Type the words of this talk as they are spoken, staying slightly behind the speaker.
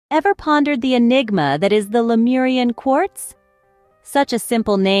Ever pondered the enigma that is the Lemurian quartz? Such a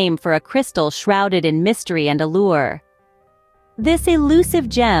simple name for a crystal shrouded in mystery and allure. This elusive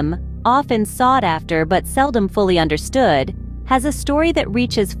gem, often sought after but seldom fully understood, has a story that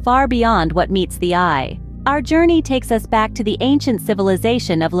reaches far beyond what meets the eye. Our journey takes us back to the ancient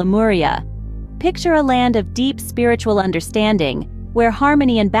civilization of Lemuria. Picture a land of deep spiritual understanding, where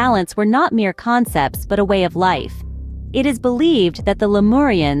harmony and balance were not mere concepts but a way of life. It is believed that the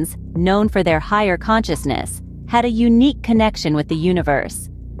Lemurians, known for their higher consciousness, had a unique connection with the universe.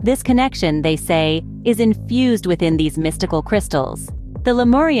 This connection, they say, is infused within these mystical crystals. The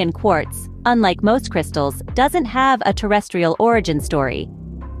Lemurian quartz, unlike most crystals, doesn't have a terrestrial origin story.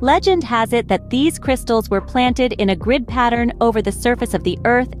 Legend has it that these crystals were planted in a grid pattern over the surface of the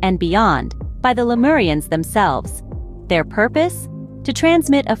Earth and beyond by the Lemurians themselves. Their purpose? To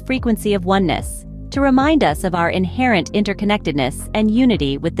transmit a frequency of oneness, to remind us of our inherent interconnectedness and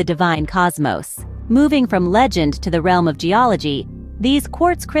unity with the divine cosmos. Moving from legend to the realm of geology, these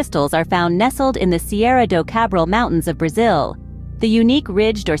quartz crystals are found nestled in the Sierra do Cabral Mountains of Brazil. The unique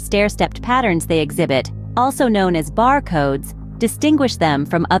ridged or stair-stepped patterns they exhibit, also known as barcodes, distinguish them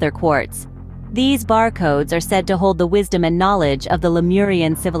from other quartz. These barcodes are said to hold the wisdom and knowledge of the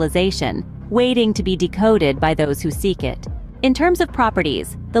Lemurian civilization, waiting to be decoded by those who seek it. In terms of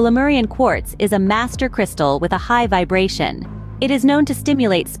properties, the Lemurian quartz is a master crystal with a high vibration. It is known to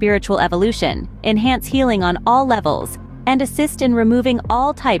stimulate spiritual evolution, enhance healing on all levels, and assist in removing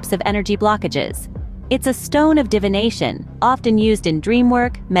all types of energy blockages. It's a stone of divination, often used in dream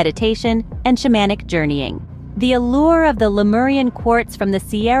work, meditation, and shamanic journeying. The allure of the Lemurian quartz from the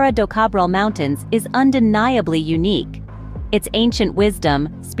Sierra do Cabral Mountains is undeniably unique. Its ancient wisdom,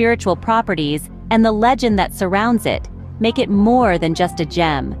 spiritual properties, and the legend that surrounds it make it more than just a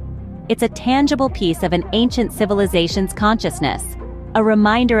gem. It's a tangible piece of an ancient civilization's consciousness, a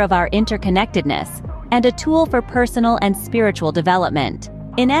reminder of our interconnectedness, and a tool for personal and spiritual development.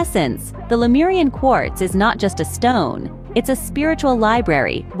 In essence, the Lemurian quartz is not just a stone, it's a spiritual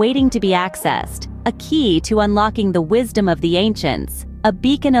library waiting to be accessed, a key to unlocking the wisdom of the ancients, a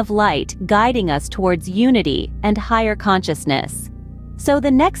beacon of light guiding us towards unity and higher consciousness. So the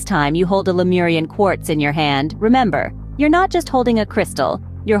next time you hold a Lemurian quartz in your hand, remember, you're not just holding a crystal,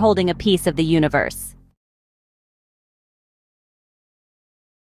 you're holding a piece of the universe.